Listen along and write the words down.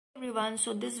everyone.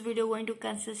 So this video going to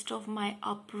consist of my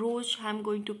approach. I'm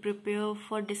going to prepare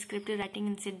for descriptive writing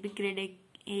in SIDBI grade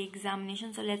A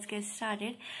examination. So let's get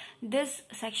started. This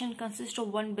section consists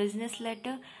of one business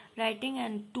letter writing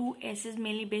and two essays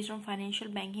mainly based on financial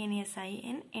banking and SI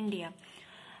in India.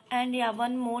 And yeah,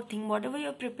 one more thing, whatever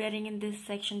you're preparing in this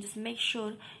section, just make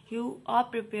sure you are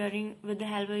preparing with the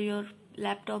help of your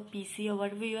laptop, PC or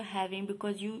whatever you're having,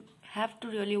 because you have to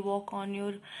really work on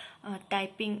your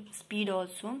typing speed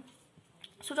also.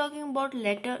 So talking about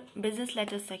letter, business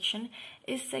letter section,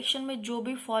 इस section में जो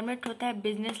भी format होता है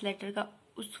business letter का,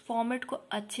 उस format को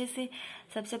अच्छे से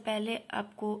सबसे पहले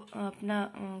आपको अपना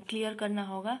क्लियर करना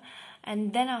होगा.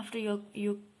 And then after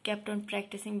you kept on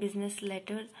practicing business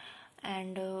letter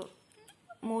and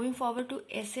moving forward to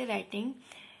essay writing.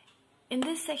 In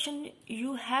this section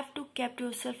you have to keep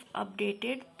yourself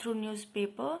updated through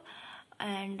newspaper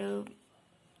and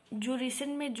जो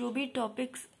रिसेंट में जो भी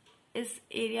टॉपिक्स इस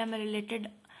एरिया में related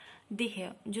दिखे,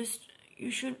 just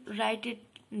you should write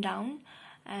it down.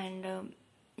 And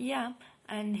या,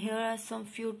 and here are some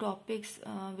few topics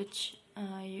which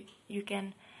you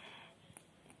can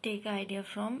take idea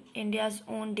from. India's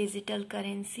own digital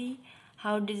currency,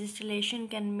 how digitalization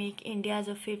can make India as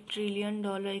a $5 trillion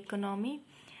economy,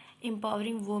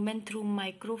 empowering women through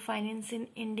microfinance in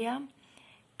India,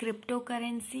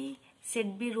 cryptocurrency,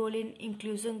 SIDBI role in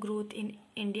inclusion growth in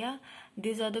India.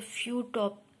 These are the few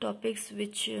topics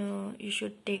which you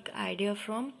should take idea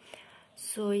from.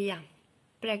 So yeah,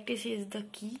 practice is the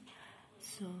key.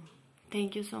 So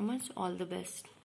thank you so much. All the best.